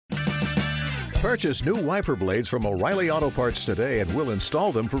Purchase new wiper blades from O'Reilly Auto Parts today and we'll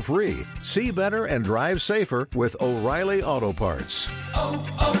install them for free. See better and drive safer with O'Reilly Auto Parts.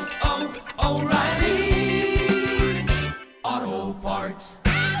 O'Reilly Auto Parts.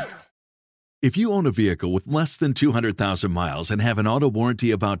 If you own a vehicle with less than 200,000 miles and have an auto warranty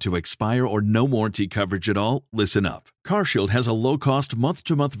about to expire or no warranty coverage at all, listen up. CarShield has a low-cost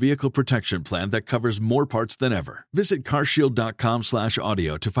month-to-month vehicle protection plan that covers more parts than ever. Visit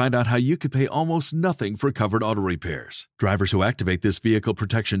carshield.com/audio to find out how you could pay almost nothing for covered auto repairs. Drivers who activate this vehicle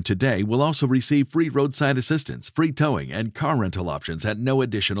protection today will also receive free roadside assistance, free towing, and car rental options at no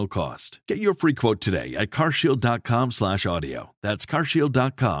additional cost. Get your free quote today at carshield.com/audio. That's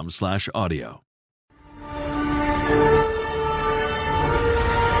carshield.com/audio.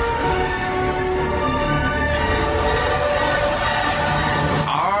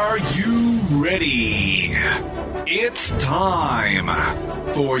 Are you ready? It's time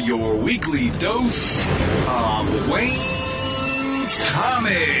for your weekly dose of Wayne's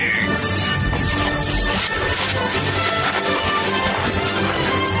Comics.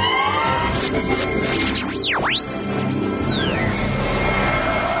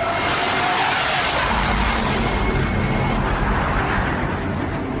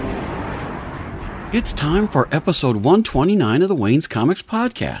 It's time for episode 129 of the Wayne's Comics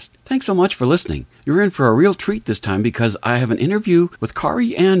podcast. Thanks so much for listening. You're in for a real treat this time because I have an interview with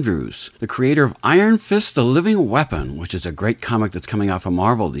Kari Andrews, the creator of Iron Fist: The Living Weapon, which is a great comic that's coming out from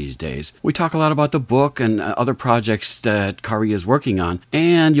Marvel these days. We talk a lot about the book and other projects that Kari is working on,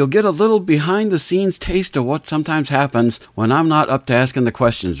 and you'll get a little behind-the-scenes taste of what sometimes happens when I'm not up to asking the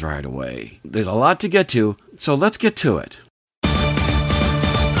questions right away. There's a lot to get to, so let's get to it.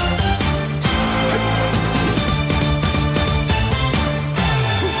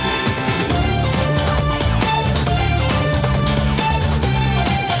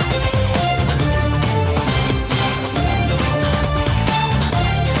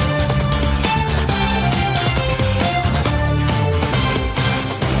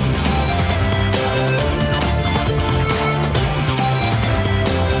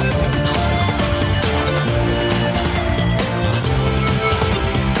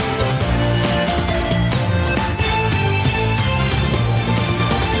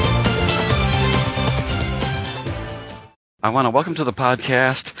 I want to welcome to the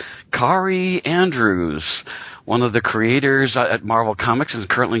podcast Kari Andrews, one of the creators at Marvel Comics, and is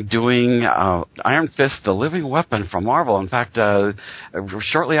currently doing Iron Fist: The Living Weapon from Marvel. In fact,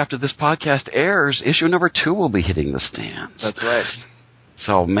 shortly after this podcast airs, issue number 2 will be hitting the stands. That's right.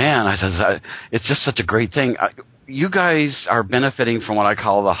 So, man, it's just such a great thing. You guys are benefiting from what I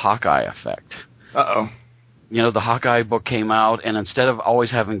call the Hawkeye effect. Uh-oh. You know, the Hawkeye book came out, and instead of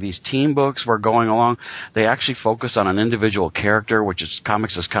always having these team books where going along, they actually focus on an individual character, which is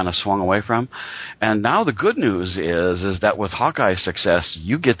comics has kind of swung away from. And now the good news is that with Hawkeye's success,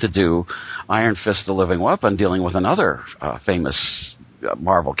 you get to do Iron Fist: The Living Weapon, dealing with another famous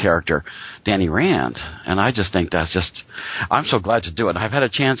Marvel character, Danny Rand. And I just think I'm so glad to do it. I've had a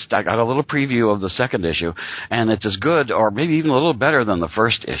chance, I got a little preview of the second issue, and it's as good or maybe even a little better than the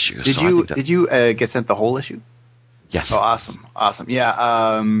first issue. Did you get sent the whole issue? Yes. Oh, awesome. Yeah,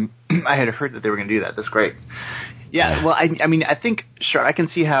 I had heard that they were going to do that. That's great. Yeah, well, I mean, I think, sure, I can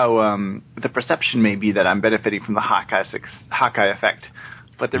see how the perception may be that I'm benefiting from the Hawkeye effect.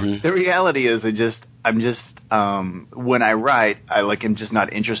 But the reality is when I write, I'm just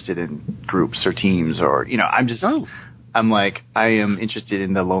not interested in groups or teams or, I am interested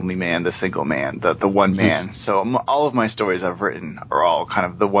in the lonely man, the single man, the one man. So all of my stories I've written are all kind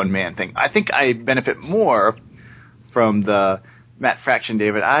of the one man thing. I think I benefit more from the Matt Fraction,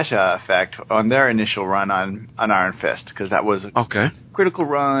 David Aja effect on their initial run on Iron Fist, because that was a critical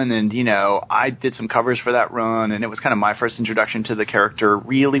run, and I did some covers for that run, and it was kind of my first introduction to the character,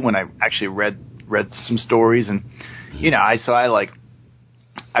 really, when I actually read some stories, and I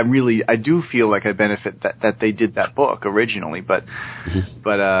do feel like I benefit that they did that book originally, but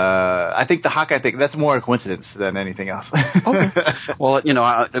I think the Hawkeye thing, that's more a coincidence than anything else. Okay. Well,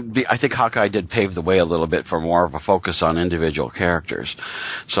 I think Hawkeye did pave the way a little bit for more of a focus on individual characters.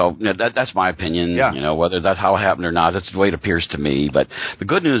 So that's my opinion. Yeah. Whether that's how it happened or not, that's the way it appears to me. But the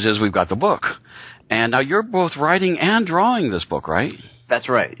good news is we've got the book. And now you're both writing and drawing this book, right? That's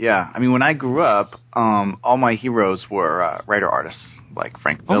right, yeah. I mean, when I grew up, all my heroes were writer-artists, like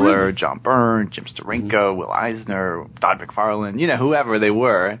Frank Miller, really? John Byrne, Jim Steranko, Will Eisner, Todd McFarlane, whoever they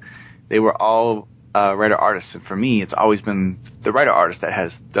were all writer-artists. And for me, it's always been the writer-artist that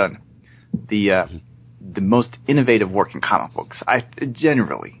has done the most innovative work in comic books.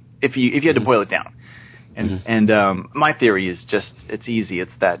 Generally, if you had to boil it down. And my theory is just it's easy.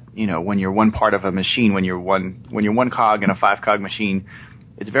 It's that when you're one part of a machine, when you're one cog in a 5-cog machine,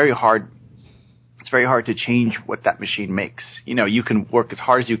 it's very hard. It's very hard to change what that machine makes. You can work as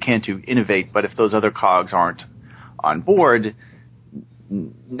hard as you can to innovate, but if those other cogs aren't on board,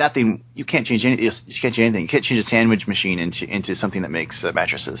 nothing. You can't change anything. You can't change anything. You can't change a sandwich machine into something that makes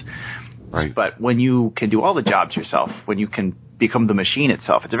mattresses. Right. But when you can do all the jobs yourself, when you can become the machine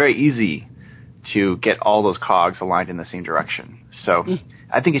itself, it's very easy to get all those cogs aligned in the same direction. So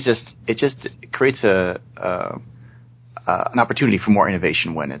I think it just creates an opportunity for more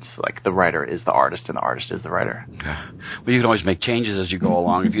innovation when it's like the writer is the artist and the artist is the writer. Yeah. Well, you can always make changes as you go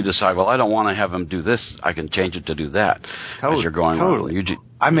along. If you decide, well, I don't want to have him do this, I can change it to do that as you're going along.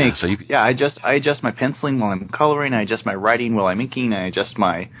 I adjust my penciling while I'm coloring. I adjust my writing while I'm inking. I adjust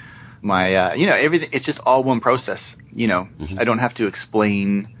my everything. It's just all one process. I don't have to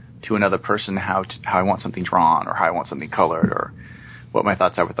explain to another person how I want something drawn or how I want something colored or what my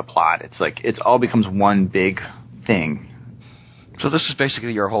thoughts are with the plot. It's like it all becomes one big thing. So this is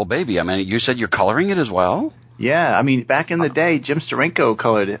basically your whole baby. I mean, you said you're coloring it as well? Yeah, I mean, back in the day, Jim Steranko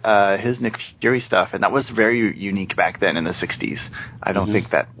colored his Nick Fury stuff, and that was very unique back then in the 60s. I don't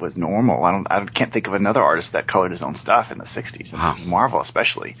think that was normal. I can't think of another artist that colored his own stuff in the 60s, wow. Marvel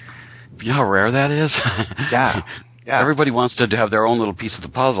especially. You know how rare that is? Yeah. Yeah. Everybody wants to have their own little piece of the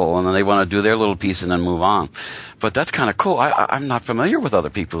puzzle, and then they want to do their little piece and then move on. But that's kind of cool. I'm not familiar with other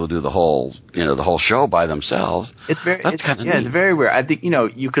people who do the whole show by themselves. It's very rare. I think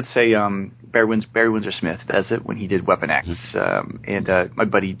you could say Barry Windsor Smith does it when he did Weapon X, and my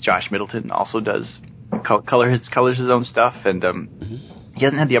buddy Josh Middleton also does colors his own stuff, and he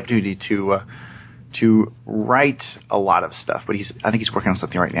hasn't had the opportunity to write a lot of stuff, but I think he's working on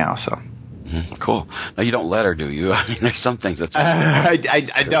something right now. So. Cool. Now, you don't letter, do you? I mean, there's some things that's... I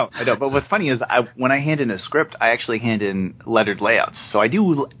don't. But what's funny is when I hand in a script, I actually hand in lettered layouts. So I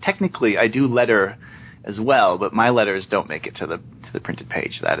do letter as well, but my letters don't make it to the printed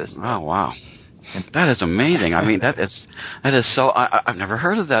page. That is... Oh, wow. That is amazing. I mean, that is so... I've never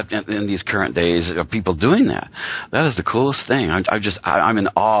heard of that in these current days, of people doing that. That is the coolest thing. I'm in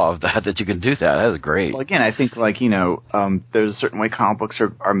awe of that you can do that. That is great. Well, again, I think, there's a certain way comic books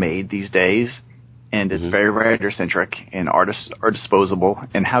are made these days, and it's very writer-centric, and artists are disposable.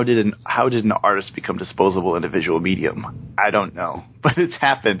 And how did an artist become disposable in a visual medium? I don't know. But it's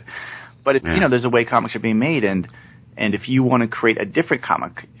happened. But, there's a way comics are being made, and if you want to create a different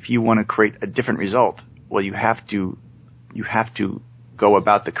comic, if you want to create a different result, well, you have to go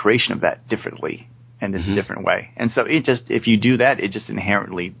about the creation of that differently and in a different way. And so if you do that, it just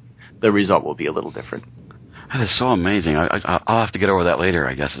inherently, the result will be a little different. That is so amazing. I'll have to get over that later,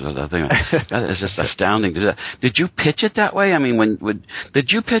 I guess. That is just astounding to do that. Did you pitch it that way? I mean, did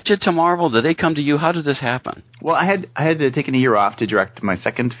you pitch it to Marvel? Did they come to you? How did this happen? Well, I had taken a year off to direct my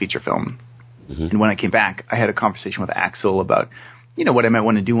second feature film. And when I came back, I had a conversation with Axel about, what I might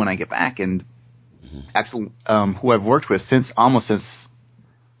want to do when I get back. And Axel, who I've worked with since both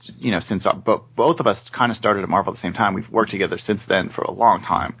of us kind of started at Marvel at the same time. We've worked together since then for a long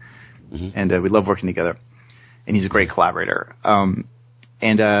time, and we love working together. And he's a great collaborator.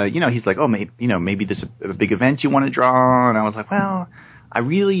 He's like, maybe there's a big event you want to draw. And I was like, well, I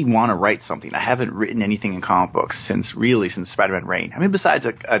really want to write something. I haven't written anything in comic books since Spider-Man Reign. I mean, besides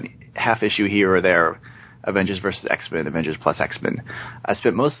a half issue here or there, Avengers vs. X-Men, Avengers plus X-Men, I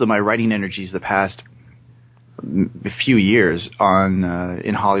spent most of my writing energies the past few years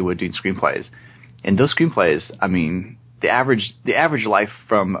in Hollywood doing screenplays. And those screenplays, I mean, the average life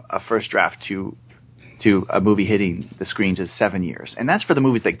from a first draft to a movie hitting the screens is 7 years. And that's for the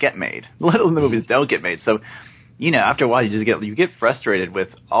movies that get made, let alone the movies that don't get made. So, after a while, you get frustrated with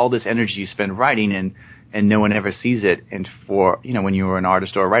all this energy you spend writing and no one ever sees it. And when you're an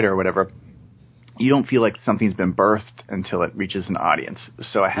artist or a writer or whatever, you don't feel like something's been birthed until it reaches an audience.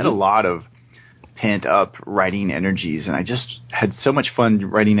 So I had a lot of pent up writing energies, and I just had so much fun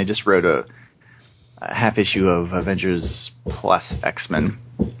writing. I just wrote a half issue of Avengers plus X-Men.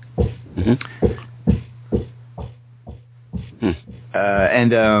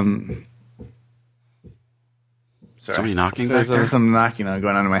 Sorry. Somebody knocking back there? There's some knocking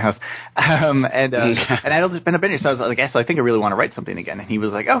going on in my house. And I'd just been a Avengers, so I was like, I think I really want to write something again. And he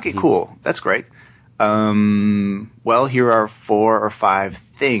was like, okay, cool. That's great. Well, here are 4 or 5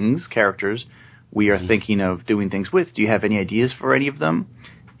 characters we are thinking of doing things with. Do you have any ideas for any of them?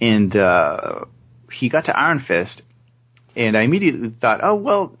 And he got to Iron Fist, and I immediately thought, oh,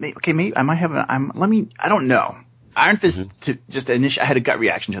 well, maybe I might have I don't know. Iron Fist, I had a gut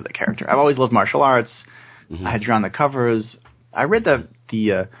reaction to the character. I've always loved martial arts. I had drawn the covers. I read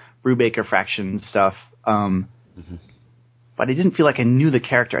the Brubaker Fraction stuff But I didn't feel like I knew the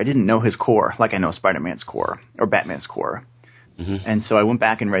character. I didn't know his core like I know Spider-Man's core or Batman's core. And so I went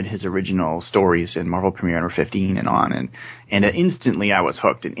back and read his original stories in Marvel Premiere number 15 and on, and instantly I was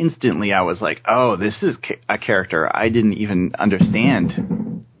hooked, and instantly I was like, oh, this is a character I didn't even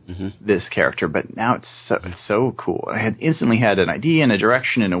understand this character, but now it's so cool. I had instantly had an idea and a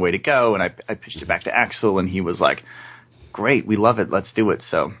direction and a way to go, and I pitched it back to Axel, and he was like, great, we love it, let's do it.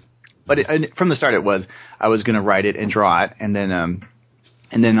 So, but from the start I was going to write it and draw it, and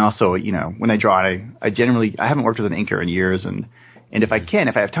then also, you know, when I draw it, I haven't worked with an inker in years, and if I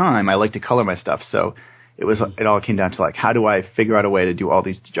have time, I like to color my stuff. So it all came down to like, how do I figure out a way to do all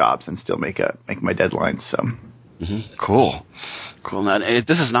these jobs and still make my deadlines? So. Cool. Now,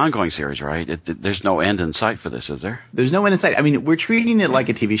 this is an ongoing series, right? There's no end in sight for this, is there? There's no end in sight. I mean, we're treating it like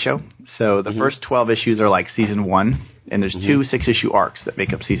a TV show. So the first 12 issues are like season 1, and there's 2 6-issue arcs that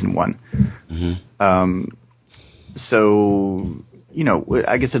make up season 1. So, you know,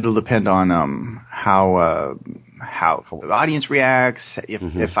 I guess it'll depend on how the audience reacts,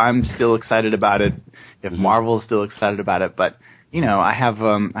 if I'm still excited about it, if Marvel is still excited about it. But, you know, I have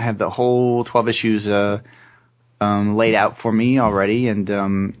the whole 12 issues laid out for me already, and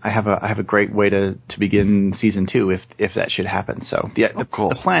I have a great way to begin season 2 if that should happen. So cool.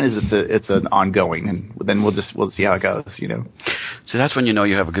 The plan is it's an ongoing, and then we'll see how it goes. You know, so that's when you know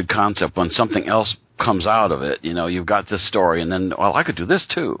you have a good concept, when something else comes out of it. You know, you've got this story, and then, well, I could do this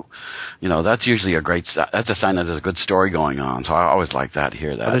too. You know, that's usually that's a sign that there's a good story going on. So I always like that to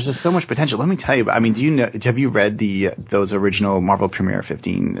hear that. Well, there's just so much potential. Let me tell you. I mean, have you read those original Marvel Premiere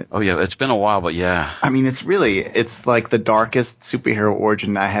 15? Oh yeah, it's been a while, but yeah. I mean, it's like the darkest superhero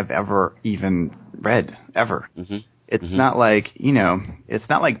origin I have ever even read ever. It's not like, you know, it's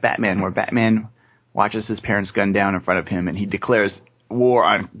not like Batman, where Batman watches his parents gunned down in front of him and he declares war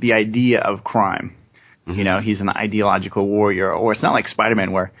on the idea of crime. You know, he's an ideological warrior. Or it's not like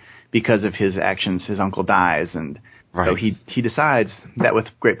Spider-Man, where because of his actions, his uncle dies, and so he decides that with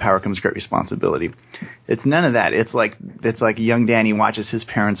great power comes great responsibility. It's none of that. It's like young Danny watches his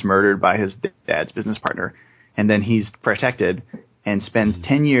parents murdered by his dad's business partner, and then he's protected and spends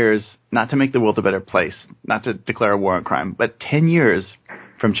 10 years, not to make the world a better place, not to declare a war on crime, but 10 years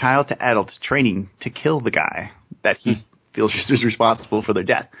from child to adult training to kill the guy that he feels is responsible for their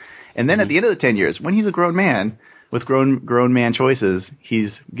death. And then at the end of the 10 years, when he's a grown man with grown man choices,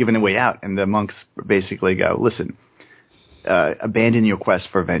 he's given a way out. And the monks basically go, listen, abandon your quest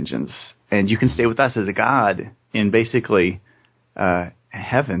for vengeance, and you can stay with us as a god in basically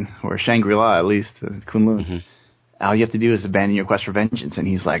heaven, or Shangri-La, at least, Kunlun. All you have to do is abandon your quest for vengeance. And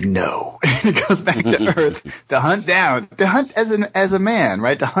he's like, no. And he goes back to Earth to hunt as a man,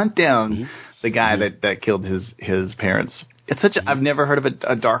 right? To hunt down the guy that killed his parents. It's I've never heard of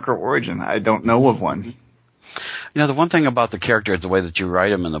a darker origin. I don't know of one. You know, the one thing about the character, the way that you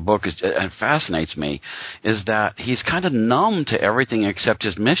write him in the book, it fascinates me, is that he's kind of numb to everything except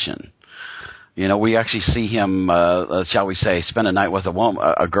his mission. You know, we actually see him, shall we say, spend a night with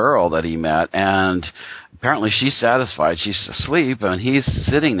a girl that he met, and apparently she's satisfied, she's asleep, and he's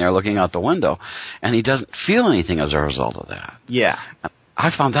sitting there looking out the window, and he doesn't feel anything as a result of that. Yeah. I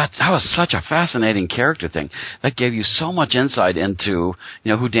found that was such a fascinating character thing. That gave you so much insight into,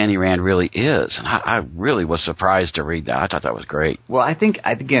 you know, who Danny Rand really is. And I really was surprised to read that. I thought that was great. Well, I think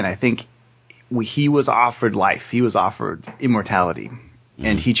he was offered life. He was offered immortality,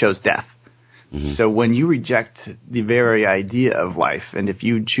 and he chose death. So when you reject the very idea of life, and if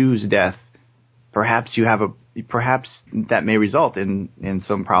you choose death, perhaps that may result in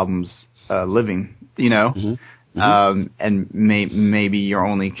some problems living, you know? And maybe your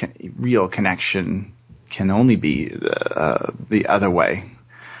only real connection can only be the other way.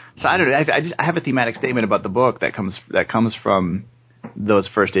 So I don't know. I have a thematic statement about the book that comes from those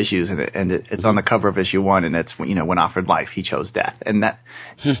first issues, and it's on the cover of issue 1, and it's, you know, when offered life, he chose death, and that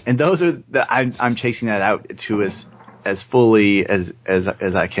and those are I'm chasing that out to as fully as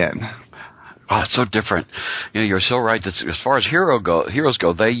I can. Oh, it's so different. You know, you're so right. That as far as heroes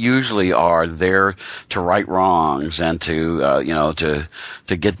go, they usually are there to right wrongs and to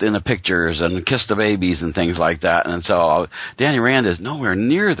get in the pictures and kiss the babies and things like that. And so Danny Rand is nowhere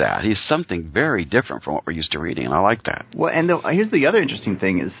near that. He's something very different from what we're used to reading, and I like that. Well, and here's the other interesting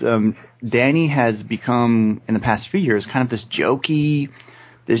thing is Danny has become, in the past few years, kind of this jokey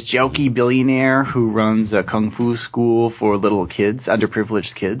billionaire who runs a kung fu school for little kids,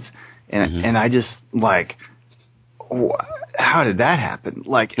 underprivileged kids. And I just, like, how did that happen?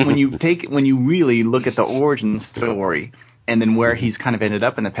 Like, when you really look at the origin story and then where he's kind of ended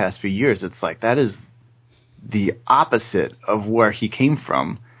up in the past few years, it's like that is the opposite of where he came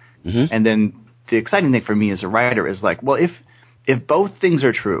from. And then the exciting thing for me as a writer is like, well, if both things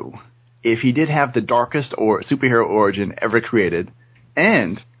are true, if he did have the darkest or superhero origin ever created,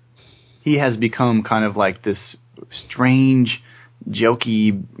 and he has become kind of like this strange,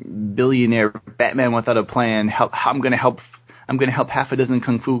 jokey billionaire Batman without a plan. I'm going to help half a dozen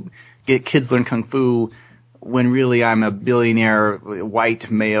get kids learn kung fu, when really I'm a billionaire, white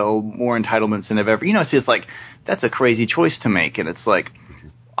male, more entitlements than I've ever. It's just like, that's a crazy choice to make, and it's like,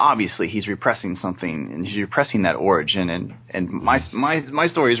 obviously he's repressing something, and he's repressing that origin, and my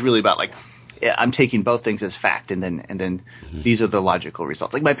story is really about like, I'm taking both things as fact, and then these are the logical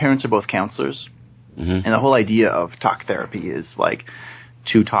results. Like, my parents are both counselors, and the whole idea of talk therapy is like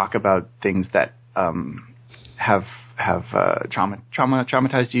to talk about things that have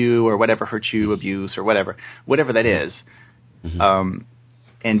traumatized you, or whatever hurt you, abuse, or whatever that is.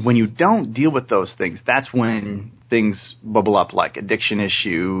 And when you don't deal with those things, that's when things bubble up, like addiction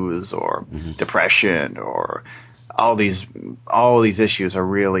issues or depression, or all these issues are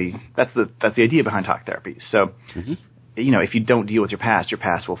really, that's the idea behind talk therapy. So, if you don't deal with your past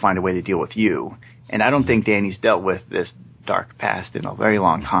will find a way to deal with you. And I don't think Danny's dealt with this dark past in a very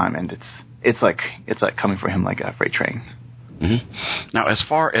long time, and it's like coming for him like a freight train. Now, as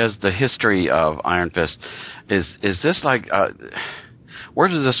far as the history of Iron Fist, is this like, where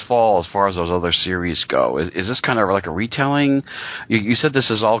does this fall as far as those other series go? Is this kind of like a retelling? You said this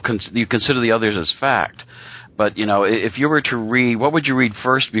is all, you consider the others as fact, but if you were to read, what would you read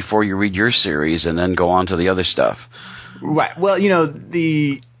first before you read your series and then go on to the other stuff? Right. Well,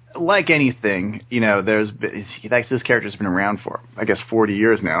 like anything, this character's been around for, I guess, 40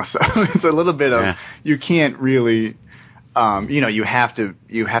 years now. So it's a little bit of, you can't really, you have to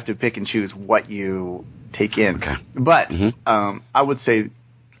pick and choose what you take in. Okay. But I would say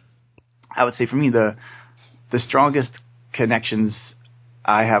for me the strongest connections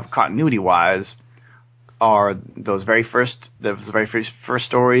I have continuity wise are those very first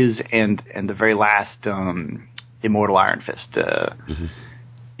stories and the very last Immortal Iron Fist.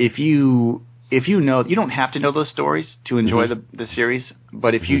 If you know, you don't have to know those stories to enjoy the series,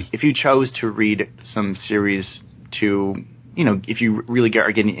 but if you chose to read some series to, if you really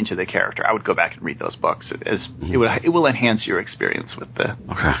are getting into the character, I would go back and read those books. It will enhance your experience with the.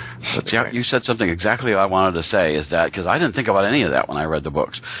 Okay. Yeah, you said something exactly I wanted to say, is that because I didn't think about any of that when I read the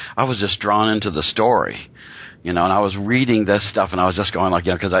books. I was just drawn into the story, and I was reading this stuff, and I was just going like,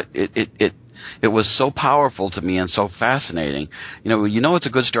 because it was so powerful to me and so fascinating. It's a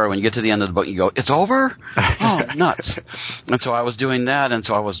good story when you get to the end of the book. You go, it's over? Oh, nuts! And so I was doing that, and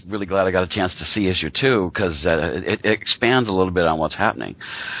so I was really glad I got a chance to see issue 2 because it expands a little bit on what's happening.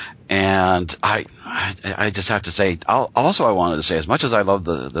 And I just have to say, I wanted to say, as much as I love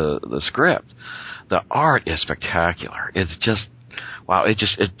the script, the art is spectacular. It's just. Wow,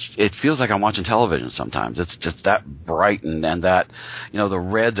 it feels like I'm watching television sometimes. It's just that bright and that, the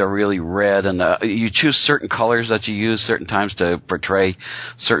reds are really red, and you choose certain colors that you use certain times to portray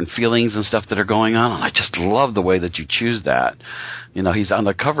certain feelings and stuff that are going on, and I just love the way that you choose that. He's on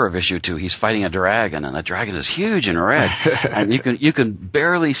the cover of issue 2. He's fighting a dragon, and the dragon is huge and red, and you can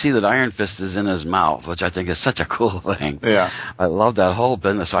barely see that Iron Fist is in his mouth, which I think is such a cool thing. Yeah, I love that whole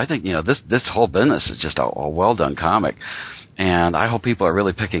business. So I think this whole business is just a well done comic. And I hope people are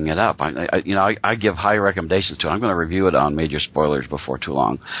really picking it up. I give high recommendations to it. I'm going to review it on Major Spoilers before too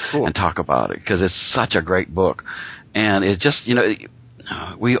long and talk about it because it's such a great book. And it just,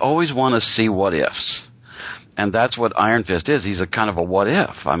 we always want to see what ifs. And that's what Iron Fist is. He's a kind of a what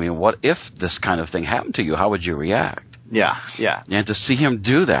if. I mean, what if this kind of thing happened to you? How would you react? Yeah. And to see him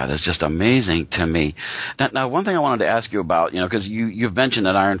do that is just amazing to me. Now, one thing I wanted to ask you about, because you've mentioned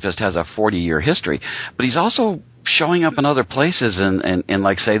that Iron Fist has a 40-year history, but he's also showing up in other places in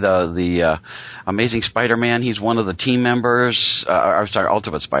like, say, the Amazing Spider-Man. He's one of the team members.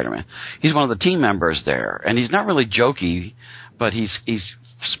 Ultimate Spider-Man. He's one of the team members there. And he's not really jokey, but he's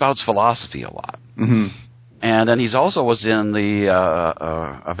spouts philosophy a lot. And then he's also was in the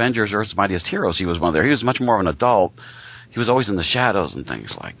Avengers Earth's Mightiest Heroes. He was one there. He was much more of an adult. He was always in the shadows and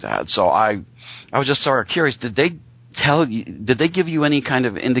things like that. So I was just sort of curious. Did they give you any kind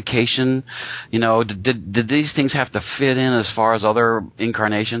of indication? Did these things have to fit in as far as other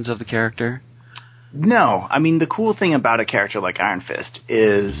incarnations of the character? No. I mean, the cool thing about a character like Iron Fist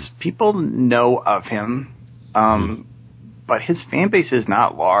is people know of him, but his fan base is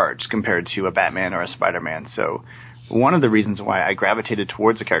not large compared to a Batman or a Spider-Man. So one of the reasons why I gravitated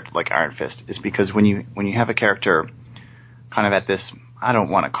towards a character like Iron Fist is because when you have a character kind of at this, I don't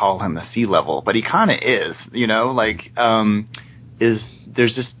want to call him the sea level, but he kind of is,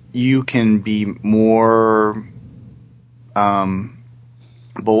 there's just, you can be more,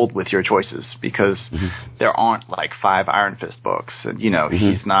 bold with your choices, because there aren't like 5 Iron Fist books, and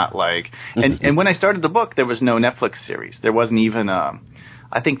he's not like. And when I started the book, there was no Netflix series. There wasn't even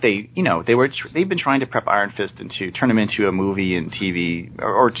I think they've been trying to prep Iron Fist turn him into a movie and TV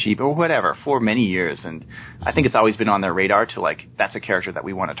or cheap or whatever for many years, and I think it's always been on their radar to like, that's a character that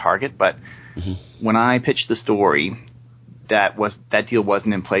we want to target. But when I pitched the story, that deal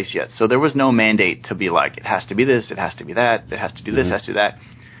wasn't in place yet, so there was no mandate to be like, it has to be this, it has to be that, it has to do this, it has to do that.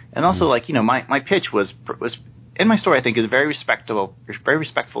 And also, like, my pitch was in my story, I think, is very respectful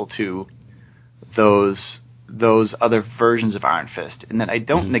to those other versions of Iron Fist, and that I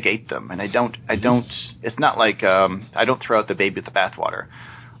don't negate them, and I don't. It's not like I don't throw out the baby with the bathwater.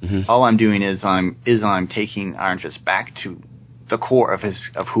 All I'm doing is I'm taking Iron Fist back to the core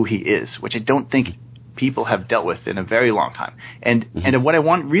of who he is, which I don't think people have dealt with in a very long time. And what I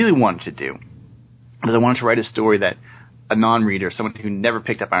really wanted to do was I wanted to write a story that a non-reader, someone who never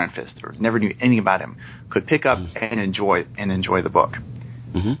picked up Iron Fist or never knew anything about him, could pick up and enjoy the book.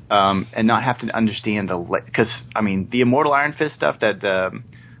 And not have to understand because the Immortal Iron Fist stuff that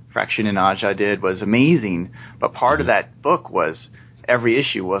Fraction and Aja did was amazing, but part of that book was every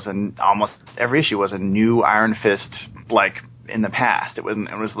issue was a new Iron Fist, like, in the past. It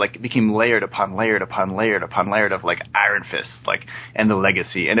was like, it became layered upon layered upon layered upon layered of like Iron Fist, like, and the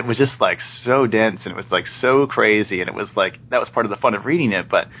legacy, and it was just like so dense, and it was like so crazy, and it was like, that was part of the fun of reading it.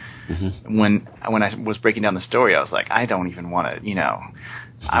 But when I was breaking down the story, I was like, I don't even want to,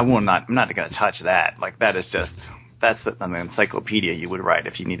 I'm not going to touch that. Like, that is just, that's an encyclopedia you would write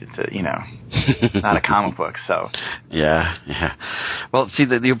if you needed to, not a comic book. So yeah. Well, see,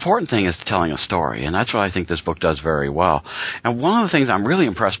 the important thing is telling a story, and that's what I think this book does very well. And one of the things I'm really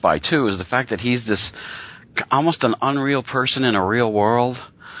impressed by too is the fact that he's this almost an unreal person in a real world.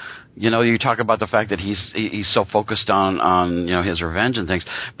 You talk about the fact that he's so focused on his revenge and things,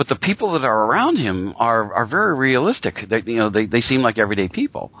 but the people that are around him are very realistic. They seem like everyday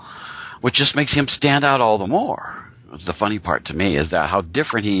people, which just makes him stand out all the more. The funny part to me is that how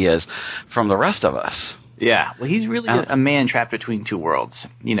different he is from the rest of us. Yeah, well, he's really a man trapped between two worlds.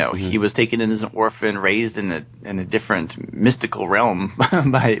 He was taken in as an orphan, raised in a different mystical realm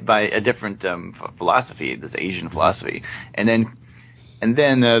by a different philosophy, this Asian philosophy, and then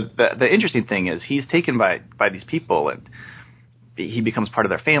the interesting thing is he's taken by these people, and he becomes part of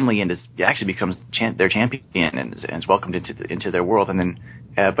their family, and actually becomes their champion, and is welcomed into their world. And then,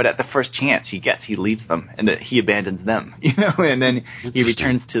 but at the first chance he leaves them, and he abandons them, and then he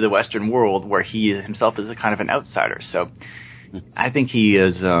returns to the Western world where he himself is a kind of an outsider. So I think he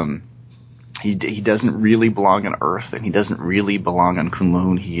is. He doesn't really belong on Earth, and he doesn't really belong on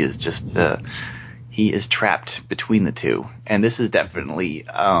Kunlun. He is just. He is trapped between the two, and this is definitely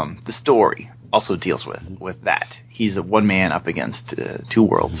the story also deals with that. He's a one man up against two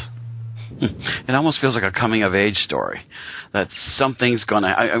worlds. It almost feels like a coming of age story. That something's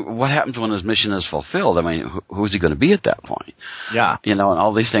gonna. What happens when his mission is fulfilled? I mean, who's he going to be at that point? Yeah, and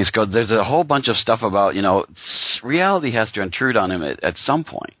all these things go. There's a whole bunch of stuff about reality has to intrude on him at some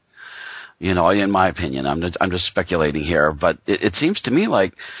point. In my opinion, I'm just speculating here, but it seems to me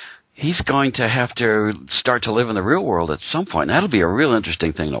like he's going to have to start to live in the real world at some point. And that'll be a real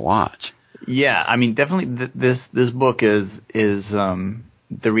interesting thing to watch. Yeah, I mean, definitely this book is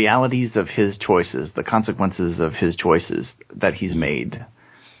the realities of his choices, the consequences of his choices that he's made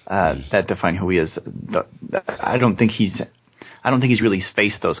that define who he is. I don't think he's really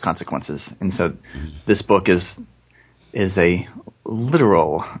faced those consequences, and so this book is a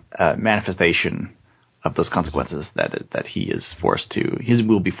literal manifestation of those consequences that he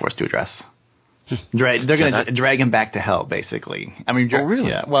will be forced to address. They're going to drag him back to hell, basically. I mean, really?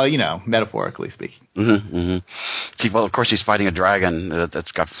 Yeah. Well, metaphorically speaking. See, well, of course, he's fighting a dragon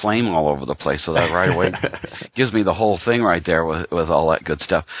that's got flame all over the place, so that right away gives me the whole thing right there with all that good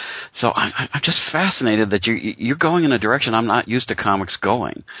stuff. So I'm just fascinated that you're going in a direction I'm not used to comics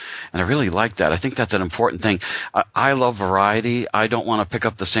going, and I really like that. I think that's an important thing. I love variety. I don't want to pick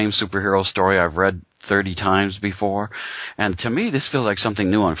up the same superhero story I've read 30 times before, and to me this feels like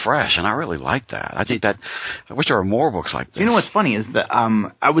something new and fresh, and I really like that. I wish there were more books like this. What's funny is that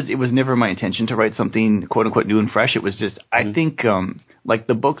it was never my intention to write something quote unquote new and fresh. It was just I think like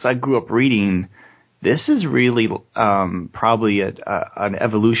the books I grew up reading, this is really probably an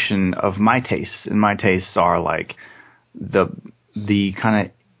evolution of my tastes, and my tastes are like the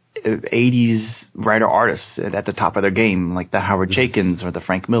kind of 80s writer artists at the top of their game, like the Howard Chaykins or the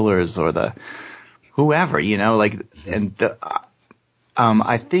Frank Millers or the whoever, and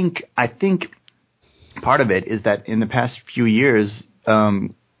I think part of it is that in the past few years,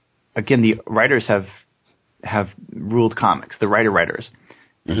 again, the writers have ruled comics, the writers,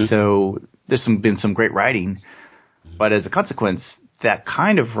 And so there's been some great writing, but as a consequence, that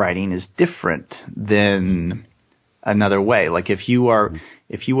kind of writing is different than another way. Like if you are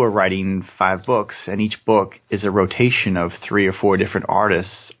writing 5 books and each book is a rotation of 3 or 4 different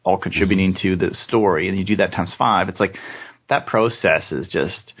artists all contributing to the story, and you do that times 5, it's like that process is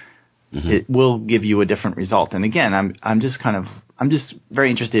just it will give you a different result. And again, I'm just very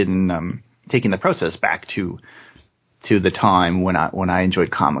interested in taking the process back to the time when I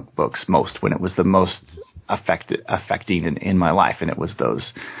enjoyed comic books most, when it was the most affecting in my life, and it was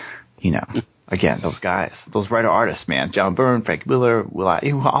those, again, those guys, those writer-artists, man. John Byrne, Frank Miller,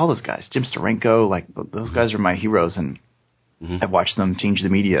 all those guys. Jim Steranko, like, those guys are my heroes, and I've watched them change the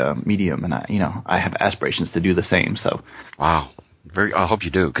medium, and I have aspirations to do the same, so. Wow. I hope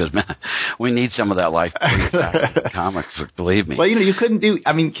you do, because, man, we need some of that life comics, believe me. Well, you couldn't do,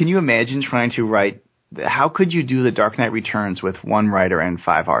 can you imagine trying to write, how could you do The Dark Knight Returns with 1 writer and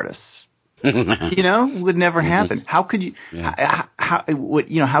 5 artists? Would never happen. How could you? Yeah.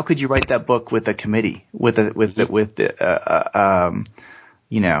 How could you write that book with a committee, some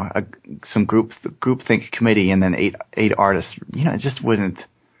groupthink committee, and then eight artists? It just wouldn't.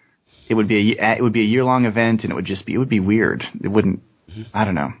 It would be a year-long event, and it would be weird. It wouldn't. I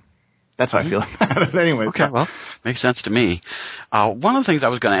don't know. That's how I feel about it. Anyway. Okay, well, makes sense to me. One of the things I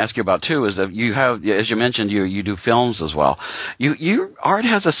was going to ask you about too is that you have, as you mentioned, you do films as well. Your art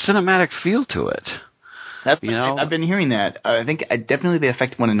has a cinematic feel to it. I've been hearing that. I think definitely they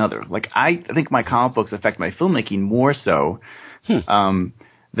affect one another. Like I think my comic books affect my filmmaking more so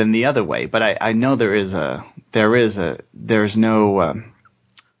than the other way. But I know there's no.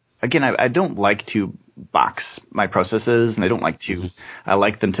 Again, I don't like to box my processes, and I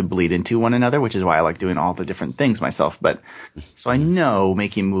like them to bleed into one another, which is why I like doing all the different things myself. But so I know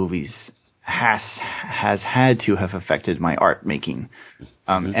making movies has had to have affected my art making,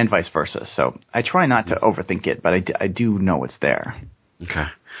 and vice versa. So I try not to overthink it, but I do know it's there. Okay.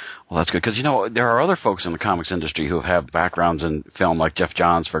 Well, that's good, because, there are other folks in the comics industry who have backgrounds in film, like Jeff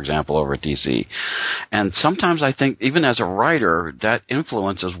Johns, for example, over at DC. And sometimes I think, even as a writer, that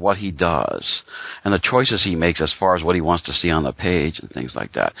influences what he does and the choices he makes as far as what he wants to see on the page and things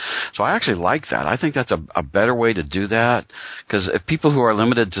like that. So I actually like that. I think that's a better way to do that, because if people who are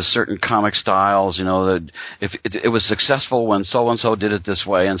limited to certain comic styles, that if it was successful when so-and-so did it this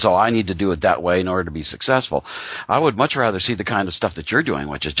way, and so I need to do it that way in order to be successful, I would much rather see the kind of stuff that you're doing,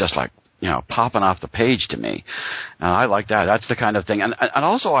 which is just like, popping off the page to me. And I like that. That's the kind of thing. And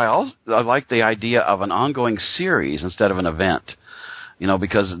also, I like the idea of an ongoing series instead of an event.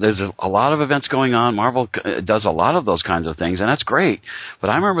 Because there's a lot of events going on. Marvel does a lot of those kinds of things, and that's great. But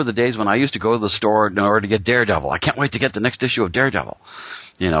I remember the days when I used to go to the store in order to get Daredevil. I can't wait to get the next issue of Daredevil.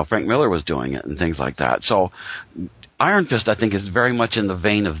 Frank Miller was doing it and things like that. So Iron Fist, I think, is very much in the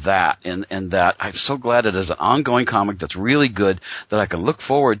vein of that, in that I'm so glad it is an ongoing comic that's really good that I can look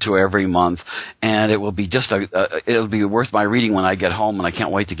forward to every month, and it will be it'll be worth my reading when I get home, and I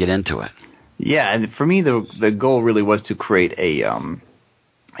can't wait to get into it. Yeah, and for me, the goal really was to create a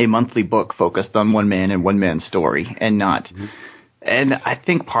monthly book focused on one man and one man's story, and not. And I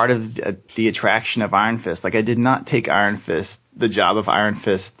think part of the attraction of Iron Fist, like I did not take the job of Iron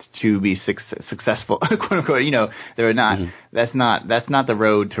Fist to be successful, quote unquote. They're not. That's not the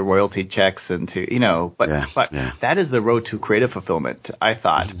road to royalty checks and to But that is the road to creative fulfillment. I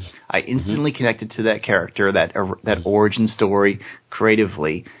thought I instantly connected to that character, that origin story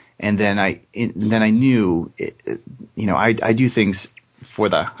creatively, and then I knew, I do things for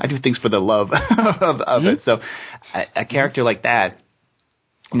the love of it. So a character like that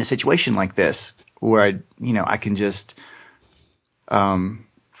in a situation like this, where I can just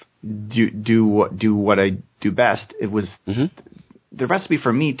do what I do best. It was the recipe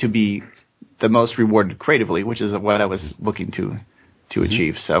for me to be the most rewarded creatively, which is what I was looking to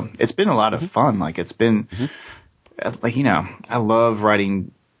achieve. So it's been a lot of fun. Like it's been I love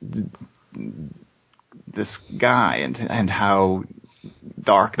writing this guy and how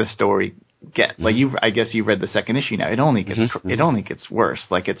dark the story gets. Like I guess you read the second issue now. It only gets worse.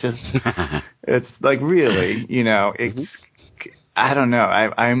 Like it's just it's like really, I don't know.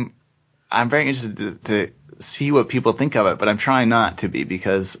 I'm very interested to see what people think of it, but I'm trying not to be,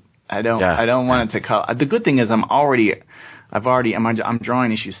 because I don't want it to call. The good thing is I'm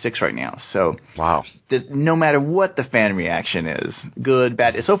drawing issue 6 right now. So wow. No matter what the fan reaction is, good,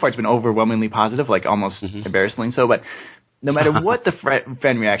 bad. So far it's been overwhelmingly positive, like almost embarrassingly so. But no matter what the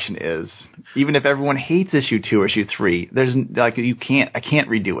fan reaction is, even if everyone hates issue 2 or issue 3, there's like I can't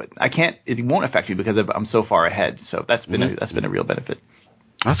redo it. It won't affect me because I'm so far ahead. So that's been a real benefit.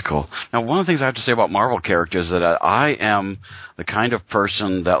 That's cool. Now, one of the things I have to say about Marvel characters is that I am the kind of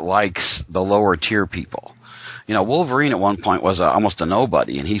person that likes the lower tier people. You know, Wolverine at one point was almost a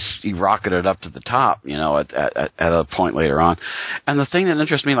nobody, and he rocketed up to the top, you know, at a point later on. And the thing that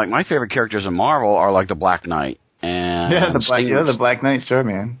interests me, like my favorite characters in Marvel are like the Black Knight and the Black Knight, sure,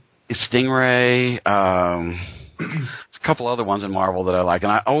 man. Stingray, a couple other ones in Marvel that I like,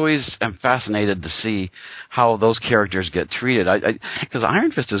 and I always am fascinated to see how those characters get treated. Because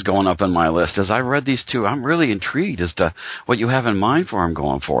Iron Fist is going up in my list. As I read these two, I'm really intrigued as to what you have in mind for him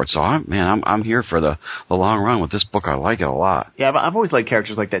going forward. So I'm here for the long run with this book. I like it a lot. Yeah, I've always liked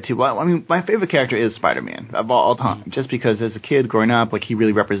characters like that too. Well, I mean, my favorite character is Spider-Man of all time, just because as a kid growing up, like he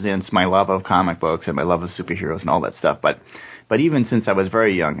really represents my love of comic books and my love of superheroes and all that stuff. But even since I was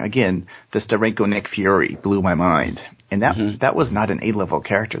very young, again, the Steranko Nick Fury blew my mind. And that was not an A-level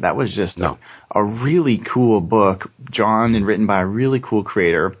character. That was just a really cool book, drawn and written by a really cool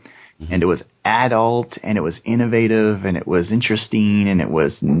creator. Mm-hmm. And it was adult, and it was innovative, and it was interesting, and it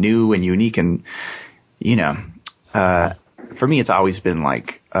was new and unique. And, you know, for me, it's always been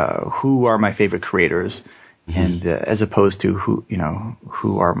like, who are my favorite creators? Mm-hmm. And as opposed to who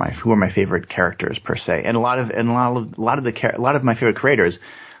are my favorite characters per se. And a lot of my favorite creators,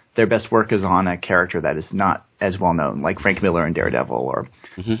 their best work is on a character that is not as well known, like Frank Miller in Daredevil, or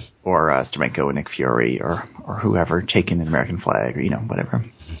Steranko and Nick Fury, or whoever, Chaykin in American Flag, or whatever.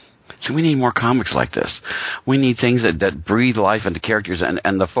 So we need more comics like this. We need things that breathe life into characters,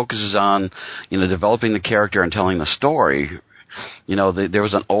 and the focus is on developing the character and telling the story. There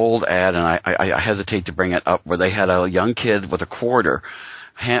was an old ad, and I hesitate to bring it up, where they had a young kid with a quarter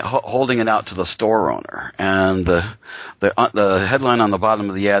holding it out to the store owner, and the headline on the bottom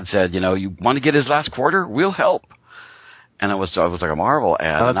of the ad said, you want to get his last quarter? We'll help. And it was like a Marvel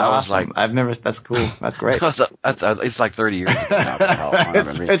ad. Oh, and I was awesome. like, that's cool. That's great. It's like 30 years ago now.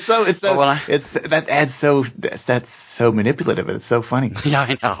 That's so manipulative. It's so funny. Yeah,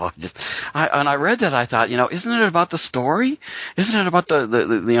 I know. And I read that. I thought, isn't it about the story? Isn't it about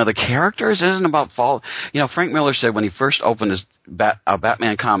the characters? Isn't it about fall? Frank Miller said when he first opened his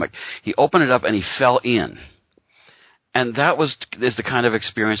Batman comic, he opened it up and he fell in. And that is the kind of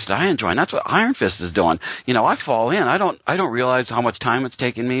experience that I enjoy, and that's what Iron Fist is doing. I fall in. I don't realize how much time it's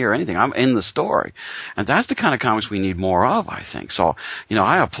taken me or anything. I'm in the story, and that's the kind of comics we need more of, I think. So,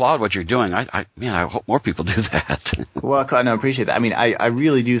 I applaud what you're doing. I hope more people do that. Well, I appreciate that. I mean, I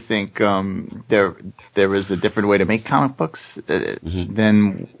really do think there is a different way to make comic books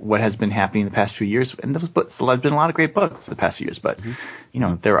than what has been happening in the past few years. And those books, there's been a lot of great books the past few years, but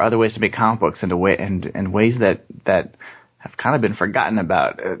there are other ways to make comic books and ways that have kind of been forgotten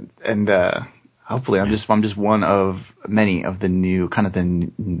about, and hopefully I'm just one of many of the new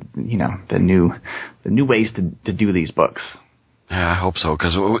the new ways to do these books. Yeah, I hope so,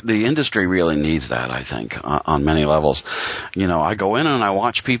 because the industry really needs that, I think, on many levels. I go in and I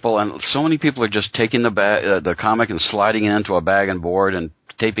watch people, and so many people are just taking the comic and sliding it into a bag and board and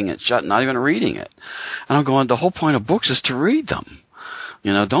taping it shut, not even reading it. And I'm going, the whole point of books is to read them.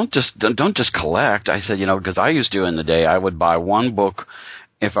 Don't just collect. I said, because I used to in the day, I would buy one book.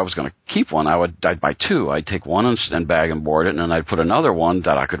 If I was going to keep one, I'd buy two. I'd take one and bag and board it, and then I'd put another one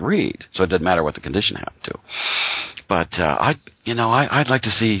that I could read. So it didn't matter what the condition happened to. But I'd like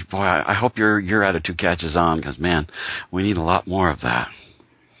to see. Boy, I hope your attitude catches on, because man, we need a lot more of that.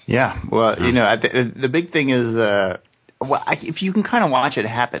 Yeah. Well, the big thing is, if you can kind of watch it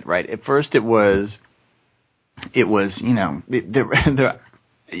happen, right? At first, it was in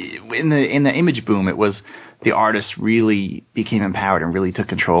the image boom, it was the artists really became empowered and really took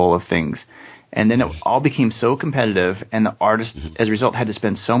control of things. And then it all became so competitive, and the artists, as a result, had to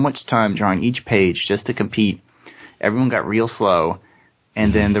spend so much time drawing each page just to compete. Everyone got real slow,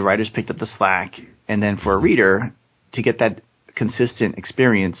 and then the writers picked up the slack. And then for a reader to get that consistent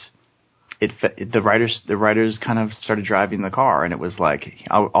experience, the writers kind of started driving the car, and it was like,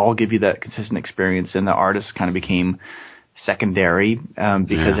 I'll give you that consistent experience, and the artists kind of became secondary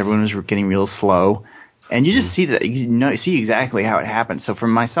because everyone was getting real slow, and you just see that see exactly how it happened. So for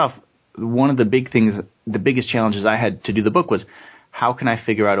myself, one of the biggest challenges I had to do the book was, how can I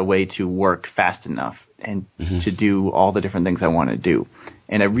figure out a way to work fast enough and to do all the different things I want to do?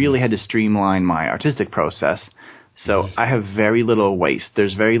 And I really had to streamline my artistic process. So I have very little waste.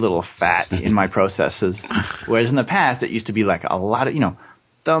 There's very little fat in my processes. Whereas in the past, it used to be like a lot of,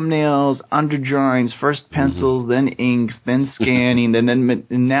 thumbnails, underdrawings, first pencils, then inks, then scanning, and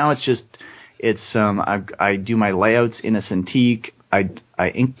now I do my layouts in a Cintiq.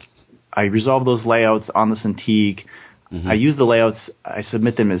 I resolve those layouts on the Cintiq. I use the layouts. I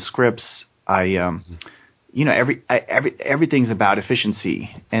submit them as scripts. I everything's about efficiency.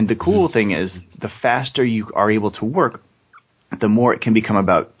 And the cool thing is, the faster you are able to work, the more it can become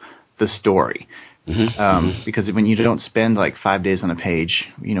about the story. Because when you don't spend like 5 days on a page,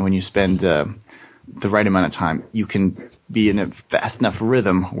 when you spend the right amount of time, you can be in a fast enough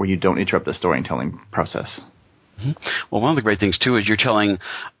rhythm where you don't interrupt the storytelling process. Well, one of the great things too is you're telling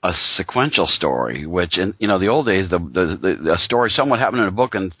a sequential story, which in the old days, the story, something would happen in a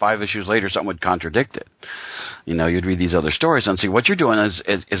book, and 5 issues later, something would contradict it. You'd read these other stories and see what you're doing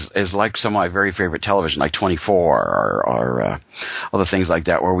is like some of my very favorite television, like 24 or other things like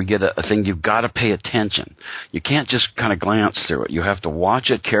that, where we get a thing you've got to pay attention. You can't just kind of glance through it. You have to watch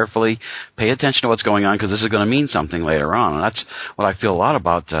it carefully, pay attention to what's going on, because this is going to mean something later on. And that's what I feel a lot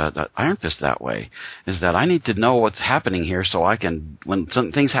about Iron Fist that way, is that I need to know what's happening here so I can, when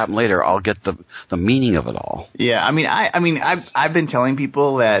some things happen later, I'll get the meaning of it all. Yeah, I've been telling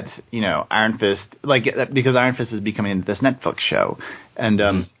people that Iron Fist, because Iron Fist is becoming this Netflix show,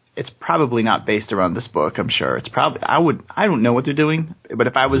 and it's probably not based around this book. I'm sure it's probably I don't know what they're doing, but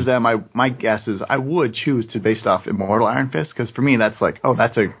if I was them, my guess is I would choose to base off Immortal Iron Fist, because for me that's like,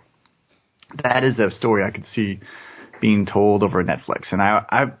 that is a story I could see being told over Netflix, and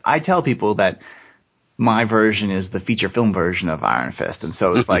I tell people that my version is the feature film version of Iron Fist. And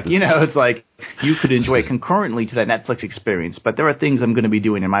so it's like, it's like you could enjoy it concurrently to that Netflix experience, but there are things I'm going to be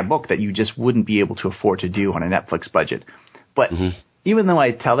doing in my book that you just wouldn't be able to afford to do on a Netflix budget. But even though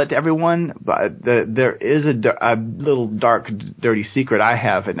I tell that to everyone, there is a little dark, dirty secret I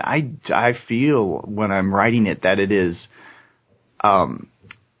have, and I feel when I'm writing it that it is, some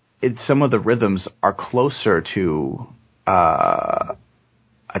of the rhythms are closer to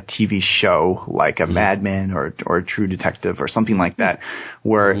a TV show like a Mad Men or a True Detective or something like that,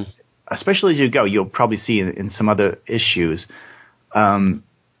 where, especially as you go, you'll probably see in some other issues,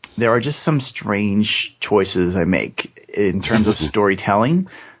 there are just some strange choices I make in terms of storytelling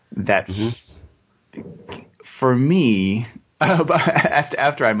that, for me,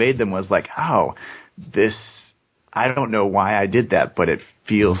 after I made them, was like, I don't know why I did that, but it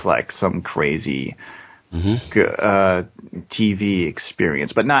feels like some crazy TV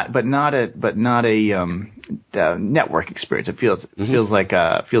experience, but not a network experience. It feels like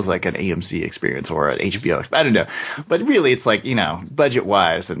an AMC experience or an HBO. I don't know, but really it's like, budget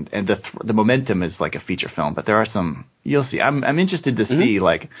wise and the momentum is like a feature film. But there are some, you'll see. I'm interested to see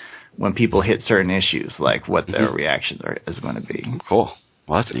like when people hit certain issues, like what their reactions is going to be. Cool.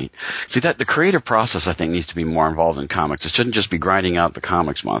 Well, that's neat. See, that the creative process, I think, needs to be more involved in comics. It shouldn't just be grinding out the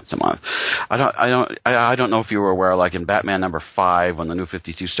comics month to month. I don't know if you were aware, like in Batman #5, when the New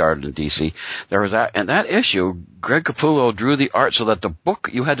 52 started in DC, there was that, and that issue, Greg Capullo drew the art so that the book,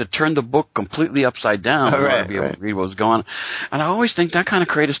 you had to turn the book completely upside down in order to be able to read what was going on. And I always think that kind of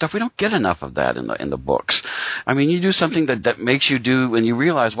creative stuff, we don't get enough of that in the books. I mean, you do something that makes you do, when you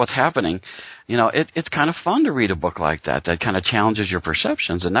realize what's happening, it's kind of fun to read a book like that kind of challenges your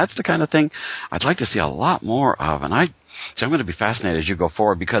perceptions, and that's the kind of thing I'd like to see a lot more of. And I'm going to be fascinated as you go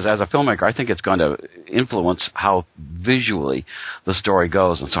forward, because as a filmmaker, I think it's going to influence how visually the story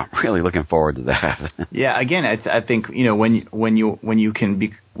goes, and so I'm really looking forward to that. Yeah, again, I think when you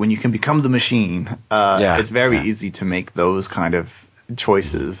can become the machine, it's very easy to make those kind of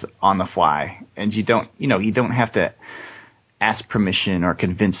choices on the fly, and you don't have to ask permission or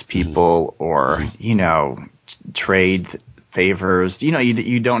convince people or trade favors.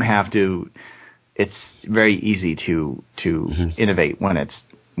 You don't have to. It's very easy to innovate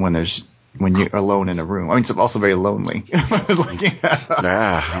when you're alone in a room. I mean, it's also very lonely.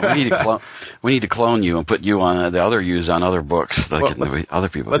 We need to clone you and put you on the other use on other books, other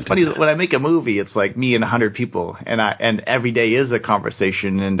people. What's funny is when I make a movie, it's like me and 100 people, and every day is a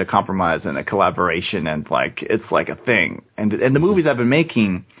conversation and a compromise and a collaboration, and it's like a thing. And the movies I've been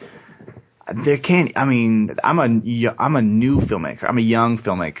making, I'm a new filmmaker. I'm a young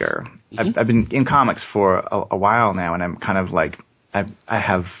filmmaker. I've been in comics for a while now, and I'm kind of like I'm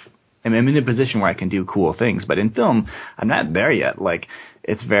in a position where I can do cool things, but in film, I'm not there yet. Like,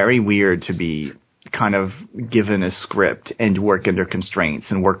 it's very weird to be kind of given a script and work under constraints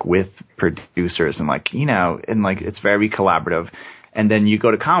and work with producers and it's very collaborative. And then you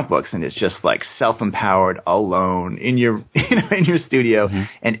go to comic books and it's just like self-empowered, alone in your, in your studio.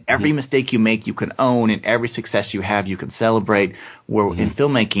 And every mistake you make, you can own, and every success you have, you can celebrate. Where in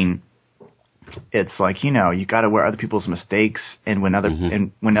filmmaking, it's like, you got to wear other people's mistakes, and when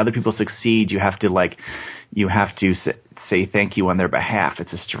other people succeed, you have to say thank you on their behalf.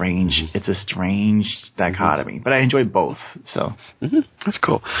 It's a strange dichotomy, but I enjoy both. So that's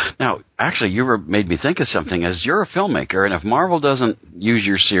cool. Now, actually, you made me think of something. As you're a filmmaker, and if Marvel doesn't use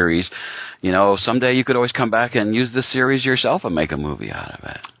your series, someday you could always come back and use this series yourself and make a movie out of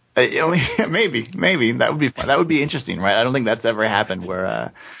it. Maybe that would be fun. That would be interesting, right? I don't think that's ever happened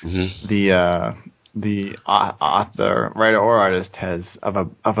where the author, writer, or artist of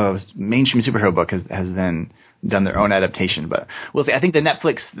a mainstream superhero book has then done their own adaptation. But we'll see. I think the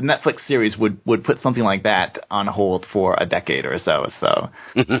Netflix series would put something like that on hold for a decade or so. So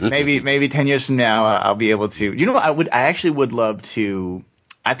maybe 10 years from now I'll be able to. I actually would love to.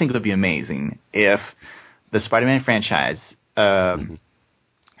 I think it would be amazing if the Spider-Man franchise,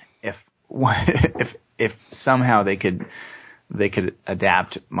 if somehow they could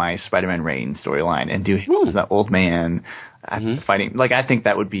adapt my Spider-Man Reign storyline and do him as the old man fighting. Like, I think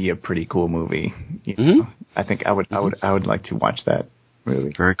that would be a pretty cool movie. I think I would like to watch that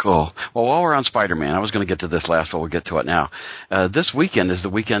movie. Very cool. Well, while we're on Spider-Man, I was going to get to this last, but we'll get to it now. This weekend is the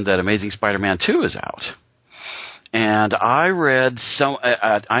weekend that Amazing Spider-Man 2 is out. And I read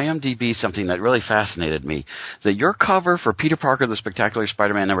at IMDb something that really fascinated me, that your cover for Peter Parker, the Spectacular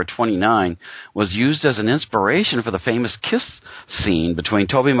Spider-Man number 29 was used as an inspiration for the famous kiss scene between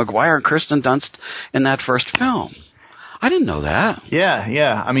Tobey Maguire and Kirsten Dunst in that first film. I didn't know that.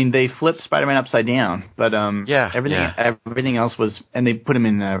 Yeah. I mean, they flipped Spider-Man upside down, but everything else was, and they put him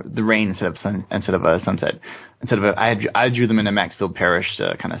in the rain instead of sunset. I drew them in a Maxfield Parrish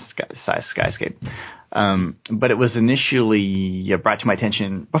kind of skyscape. But it was initially brought to my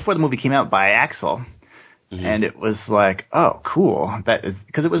attention before the movie came out by Axel. And it was like, oh, cool. That is,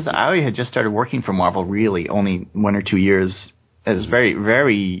 because I had just started working for Marvel really only 1 or 2 years. It was very,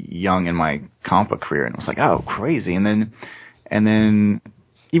 very young in my comic book career, and it was like, oh, crazy. And then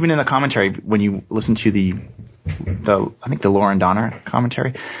even in the commentary, when you listen to the I think the Lauren Donner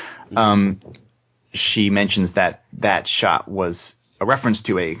commentary, she mentions that shot was a reference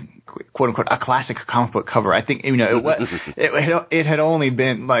to a quote unquote a classic comic book cover. I think it had only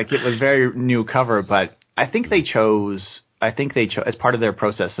been like, it was very new cover, but I think they chose as part of their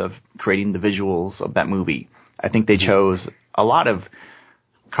process of creating the visuals of that movie. I think they chose a lot of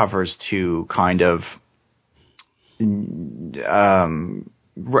covers to kind of to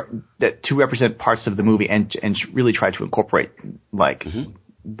represent parts of the movie and really try to incorporate like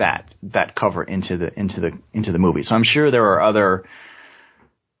that cover into the movie. So I'm sure there are other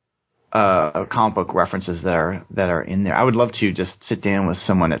comic book references that are in there. I would love to just sit down with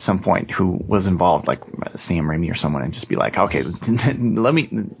someone at some point who was involved, like Sam Raimi or someone, and just be like, okay,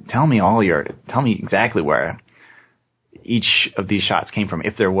 tell me exactly where each of these shots came from,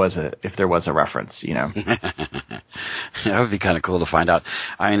 if there was a reference, That would be kind of cool to find out.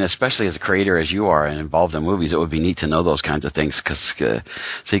 I mean, especially as a creator as you are and involved in movies, it would be neat to know those kinds of things, so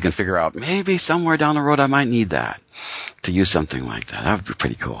you can figure out maybe somewhere down the road I might need that to use something like that. That would be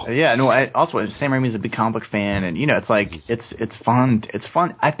pretty cool. Yeah, no. Also, Sam Raimi's a big comic book fan, and it's like it's fun. It's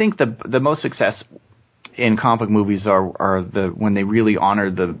fun. I think the most success in comic book movies are when they really honor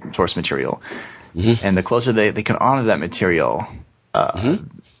the source material. And the closer they can honor that material,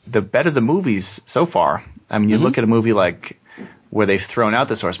 the better the movies so far. I mean, you look at a movie like where they've thrown out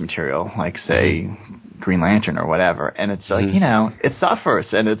the source material, like say Green Lantern or whatever, and it's like it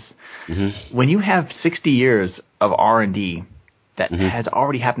suffers, and it's when you have 60 years of R&D that has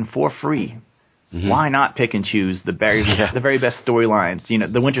already happened for free. Why not pick and choose the very best storylines,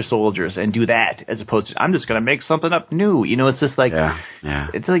 the Winter Soldiers, and do that, as opposed to, I'm just going to make something up new. It's just like,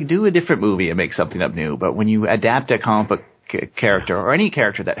 it's like, do a different movie and make something up new. But when you adapt a comic book character, or any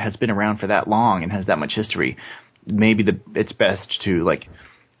character that has been around for that long and has that much history, maybe it's best to like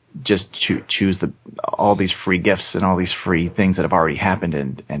just choose all these free gifts and all these free things that have already happened,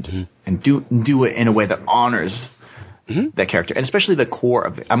 and do it in a way that honors that character, and especially the core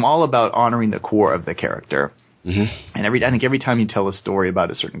of it. I'm all about honoring the core of the character. And I think every time you tell a story about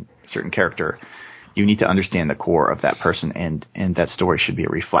a certain character, you need to understand the core of that person, and that story should be a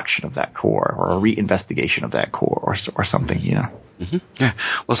reflection of that core, or a reinvestigation of that core, or something, Yeah.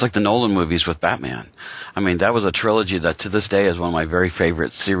 Well, it's like the Nolan movies with Batman. I mean, that was a trilogy that to this day is one of my very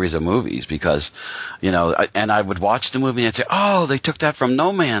favorite series of movies, because, and I would watch the movie and say, oh, they took that from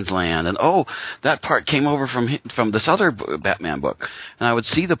No Man's Land, and oh, that part came over from this other Batman book. And I would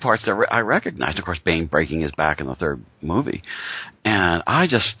see the parts that I recognized. Of course, Bane breaking his back in the third movie. And I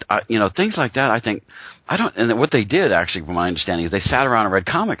just, things like that, I think, and what they did, actually, from my understanding, is they sat around and read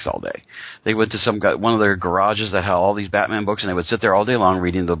comics all day. They went to one of their garages that had all these Batman books, and they would sit there all day long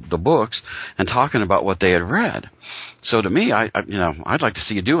reading the books and talking about what they had read. So to me, I'd like to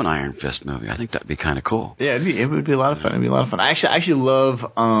see you do an Iron Fist movie. I think that'd be kind of cool. Yeah, it would be a lot of fun. I actually love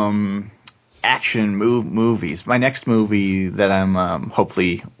action movies. My next movie that I'm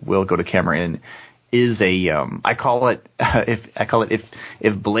hopefully will go to camera in is a I call it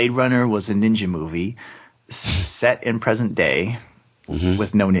if Blade Runner was a ninja movie set in present day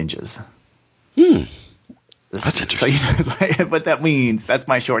with no ninjas. That's interesting. So, what that means, that's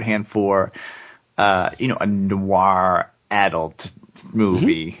my shorthand for a noir adult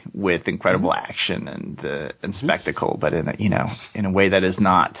movie with incredible action and spectacle, but in a way that is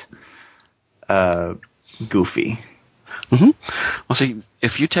not goofy. Well, see,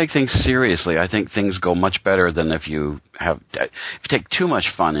 if you take things seriously, I think things go much better than if you take too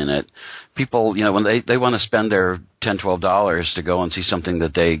much fun in it. People, when they want to spend their $10, $12 to go and see something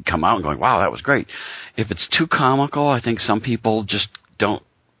that they come out and going, wow, that was great. If it's too comical, I think some people just don't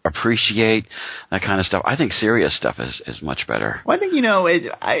appreciate that kind of stuff. I think serious stuff is much better. Well, I think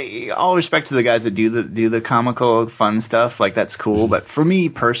all respect to the guys that do the comical fun stuff, like that's cool. But for me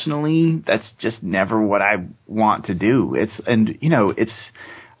personally, that's just never what I want to do.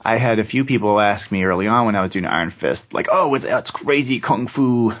 I had a few people ask me early on when I was doing Iron Fist, like, oh, it's crazy kung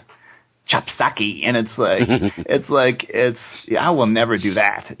fu chopsaki, and I will never do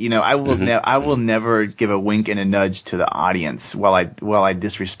that. I will never give a wink and a nudge to the audience while I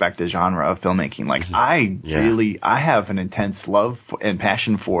disrespect the genre of filmmaking. Like I have an intense love and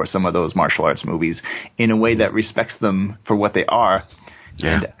passion for some of those martial arts movies in a way that respects them for what they are.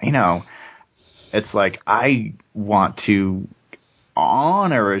 Yeah. And it's like I want to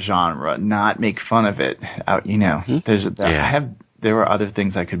honor a genre, not make fun of it. There are other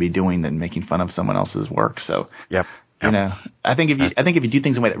things I could be doing than making fun of someone else's work. So, yep. I think if you do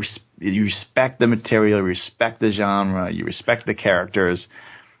things in a way that you respect the material, you respect the genre, you respect the characters.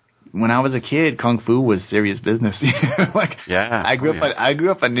 When I was a kid, kung fu was serious business. I grew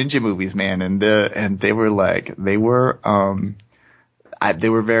up on ninja movies, man, and they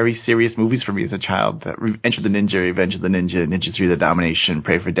were very serious movies for me as a child. Enter the Ninja, Revenge of the Ninja, Ninja 3: The Domination,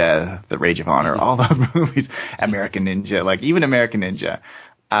 Pray for Death, The Rage of Honor, all those movies. American Ninja, even American Ninja,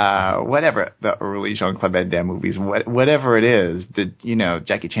 whatever, the early Jean-Claude Van Damme movies, whatever it is,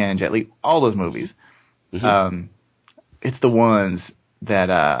 Jackie Chan, Jet Li, all those movies. It's the ones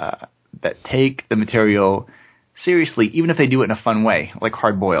that take the material seriously, even if they do it in a fun way, like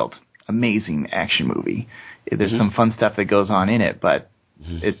Hard Boiled, amazing action movie. There's some fun stuff that goes on in it, but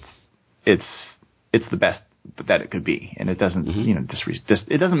it's the best that it could be, and it doesn't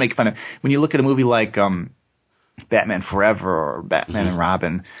it doesn't make fun of. When you look at a movie like Batman Forever or Batman and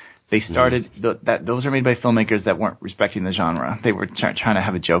Robin, they started those are made by filmmakers that weren't respecting the genre. They were trying to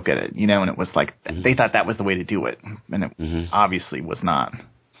have a joke at it, and it was like they thought that was the way to do it, and it obviously was not.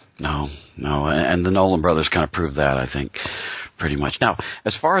 No, and the Nolan brothers kind of proved that, I think, pretty much. Now,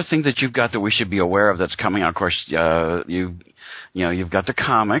 as far as things that you've got that we should be aware of that's coming out, of course, you've got the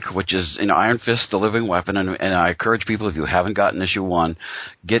comic, which is Iron Fist: The Living Weapon, and I encourage people, if you haven't gotten issue 1,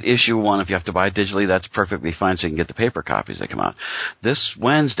 get issue 1. If you have to buy it digitally, that's perfectly fine, so you can get the paper copies that come out. This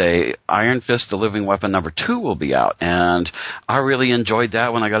Wednesday, Iron Fist: The Living Weapon number 2 will be out, and I really enjoyed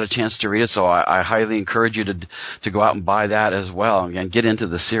that when I got a chance to read it, so I highly encourage you to go out and buy that as well and get into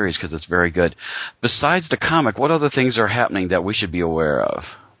the series because it's very good. Besides the comic, what other things are happening that we should be aware of?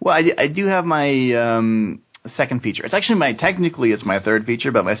 Well, I do have my second feature. It's actually technically it's my third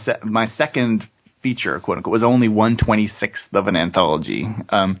feature, but my second feature, quote unquote, was only 1/26th of an anthology.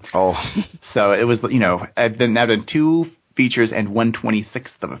 So it was, I've now done 2 features and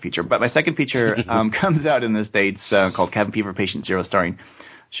 1/26th of a feature. But my second feature comes out in the States called Cabin Fever Patient Zero, starring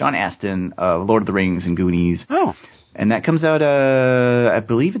Sean Astin of Lord of the Rings and Goonies. Oh. And that comes out, I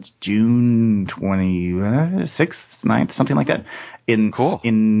believe it's June 26th, 9th, something like that,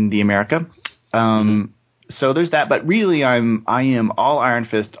 in the America. So there's that, but really I am all Iron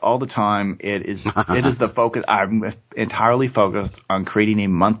Fist all the time. It is the focus. I'm entirely focused on creating a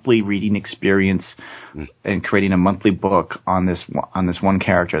monthly reading experience and creating a monthly book on this one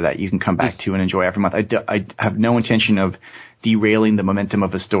character that you can come back to and enjoy every month. I have no intention of derailing the momentum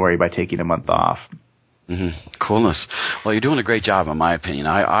of a story by taking a month off. Coolness. Well, you're doing a great job, in my opinion.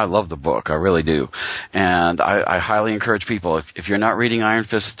 I love the book. I really do. And I highly encourage people, if you're not reading Iron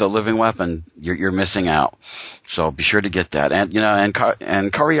Fist: The Living Weapon, you're missing out. So be sure to get that. And,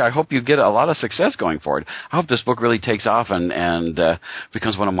 and Corey, I hope you get a lot of success going forward. I hope this book really takes off and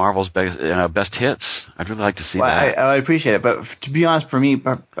becomes one of Marvel's best hits. I'd really like to see that. I appreciate it. But to be honest, for me,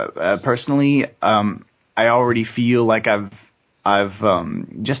 personally, I already feel like I've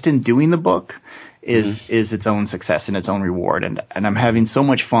just in doing the book, is its own success and its own reward, and I'm having so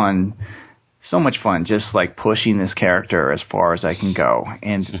much fun just like pushing this character as far as I can go.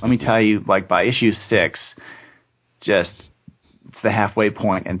 And let me tell you, like by issue 6, it's the halfway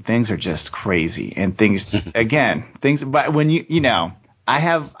point, and things are just crazy. And but when I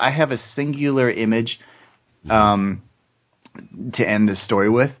have a singular image to end this story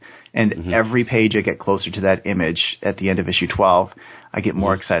with, and every page I get closer to that image at the end of issue 12, I get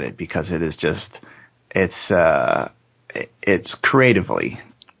more excited because it is just it's creatively,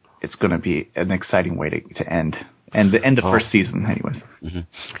 it's going to be an exciting way to end the first season, anyways. I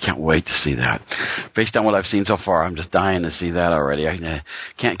can't wait to see that. Based on what I've seen so far, I'm just dying to see that already. I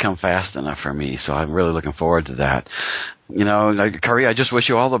can't come fast enough for me, so I'm really looking forward to that. You know, Curry, I just wish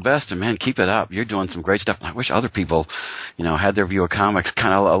you all the best, and man, keep it up. You're doing some great stuff. And I wish other people, you know, had their view of comics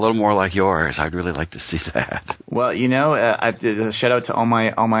kind of a little more like yours. I'd really like to see that. Well, you know, I did a shout out to all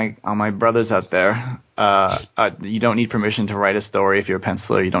my brothers out there. You don't need permission to write a story if you're a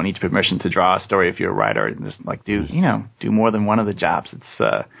penciler. You don't need permission to draw a story if you're a writer. Just like do more than one of the jobs.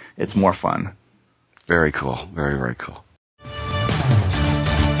 It's more fun. Very cool. Very, very cool.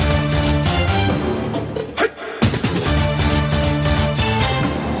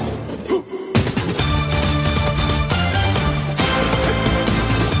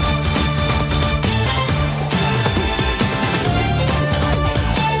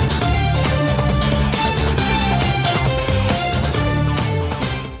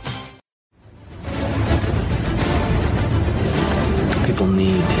 People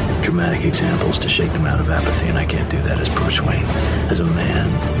need dramatic examples to shake them out of apathy, and I can't do that as Bruce Wayne. As a man,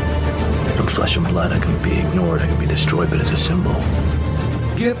 I'm flesh and blood. I can be ignored, I can be destroyed, but as a symbol.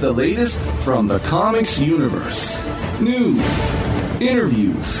 Get the latest from the comics universe. News,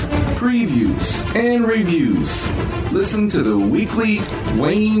 interviews, previews, and reviews. Listen to the weekly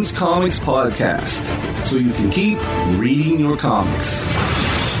Wayne's Comics podcast so you can keep reading your comics.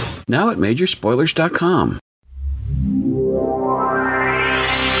 Now at majorspoilers.com.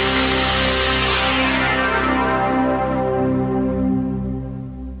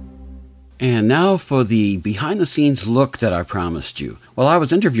 And now for the behind-the-scenes look that I promised you. While I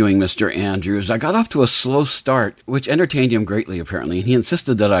was interviewing Mr. Andrews, I got off to a slow start, which entertained him greatly, apparently. And he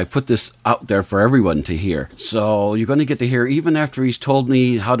insisted that I put this out there for everyone to hear. So you're going to get to hear, even after he's told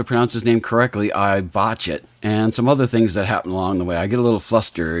me how to pronounce his name correctly, I botch it. And some other things that happen along the way. I get a little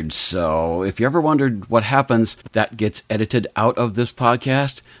flustered. So if you ever wondered what happens that gets edited out of this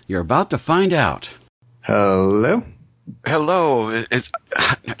podcast, you're about to find out. Hello? Hello.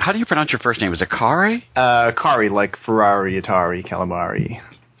 How do you pronounce your first name? Is it Kari? Kari, like Ferrari, Atari, Calamari,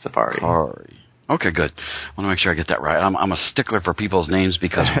 Safari. Kari. Okay, good. I want to make sure I get that right. I'm a stickler for people's names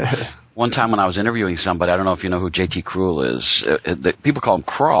because one time when I was interviewing somebody, I don't know if you know who J.T. Krull is. People call him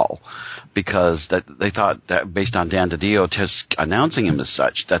Krull because they thought that based on Dan DiDio just announcing him as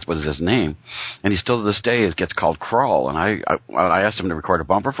such, that was his name. And he still to this day gets called Krull. And I asked him to record a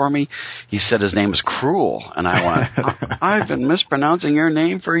bumper for me. He said his name is Cruel. And I went, I've been mispronouncing your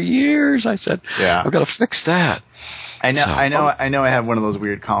name for years. I said, yeah. I've got to fix that. I know. I have one of those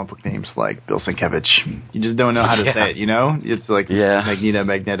weird comic book names like Bill Sienkiewicz. You just don't know how to say it. You know, it's like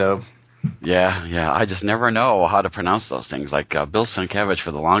Magneto. Yeah. I just never know how to pronounce those things. Like Bill Sienkiewicz,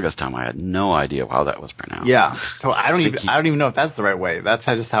 for the longest time, I had no idea how that was pronounced. Yeah, so I don't even know if that's the right way. That's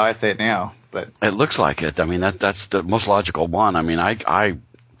just how I say it now. But it looks like it. I mean, that's the most logical one. I mean, I I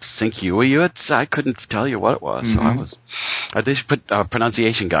couldn't tell you what it was. Mm-hmm. So they should put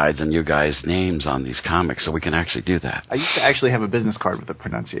pronunciation guides and you guys' names on these comics so we can actually do that. I used to actually have a business card with a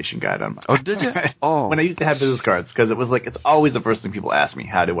pronunciation guide on. Oh, did you? Oh, when I used to have business cards, because it was like it's always the first thing people ask me.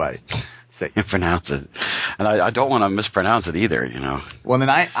 How do I say pronounce it? And I don't want to mispronounce it either. You know. Well, then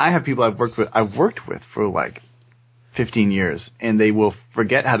I have people I've worked with for like 15 years, and they will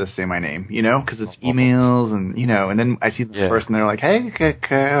forget how to say my name, you know, because it's emails, and you know, and then I see the person, they're like, "Hey,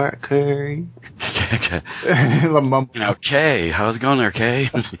 Curry." Okay, how's it going there, Kay?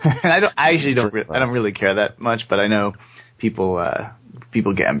 And I don't really care that much, but I know people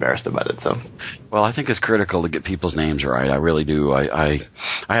get embarrassed about it. So, well, I think it's critical to get people's names right. I really do. I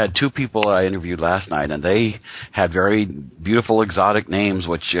had two people that I interviewed last night, and they had very beautiful, exotic names,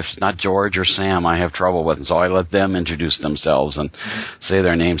 which if it's not George or Sam, I have trouble with. And so I let them introduce themselves and say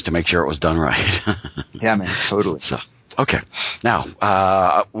their names to make sure it was done right. Yeah, man, totally. So, okay.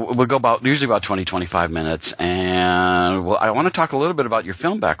 Now, we'll go usually about 20, 25 minutes, and I want to talk a little bit about your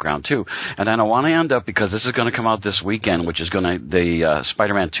film background, too. And then I want to end up, because this is going to come out this weekend, which is the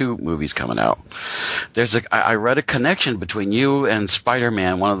Spider-Man 2 movie's coming out. I read a connection between you and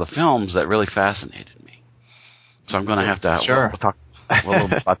Spider-Man, one of the films, that really fascinated me. So I'm going to have to we'll talk a little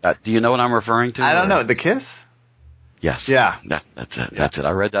bit about that. Do you know what I'm referring to? I don't know. The Kiss? Yes. Yeah. That's it. That's it.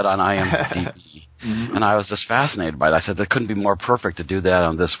 I read that on IMDb, and I was just fascinated by it. I said that couldn't be more perfect to do that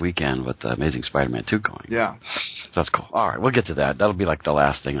on this weekend with Amazing Spider-Man 2 going. Yeah. So that's cool. All right, we'll get to that. That'll be like the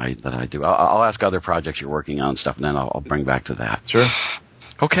last thing that I do. I'll ask other projects you're working on and stuff, and then I'll bring back to that. Sure.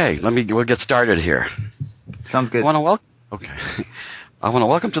 Okay, we'll get started here. Sounds good. I want to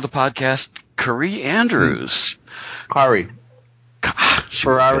welcome to the podcast Kari Andrews. Kari.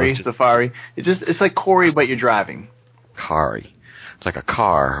 Ferrari, Safari. It's like Corey, but you're driving. Kari. It's like a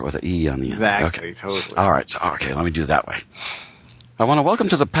car with an E on the end. Exactly, okay. totally. All right, okay, let me do it that way. I want to welcome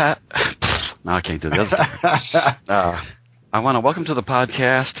to the No, I can't do the other side. I want to welcome to the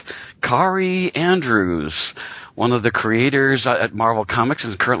podcast Kari Andrews, one of the creators at Marvel Comics,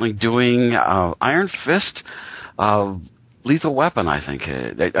 is currently doing Iron Fist, Lethal Weapon, I think.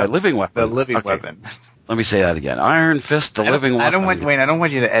 Living Weapon. The Living Weapon. Let me say that again. Iron Fist, the Living Weapon. I don't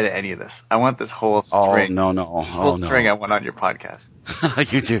want you to edit any of this. I want this whole string. Oh, no. Whole string I want on your podcast.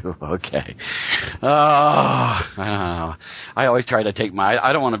 You do? Okay. I don't know. I always try to take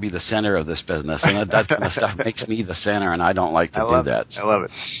I don't want to be the center of this business, and that kind of stuff makes me the center, and I don't like to do that. I love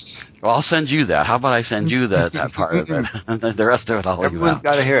it. Well, I'll send you that. How about I send you that part of it? And the rest of it I'll leave out. Everyone's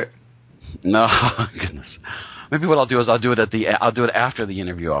got to hear it. No, goodness. Maybe what I'll do is I'll do it after the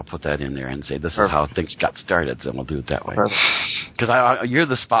interview. I'll put that in there and say this is how things got started, and we'll do it that way. Because you're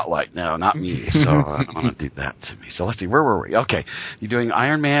the spotlight now, not me. So I don't want to do that to me. So let's see, where were we? Okay, you're doing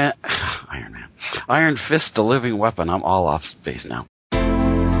Iron Fist, the Living Weapon. I'm all off space now.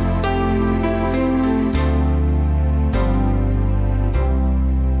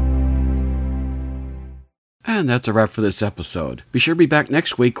 And that's a wrap for this episode. Be sure to be back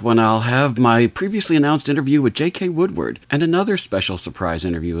next week when I'll have my previously announced interview with J.K. Woodward and another special surprise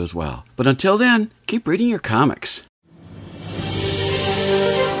interview as well. But until then, keep reading your comics.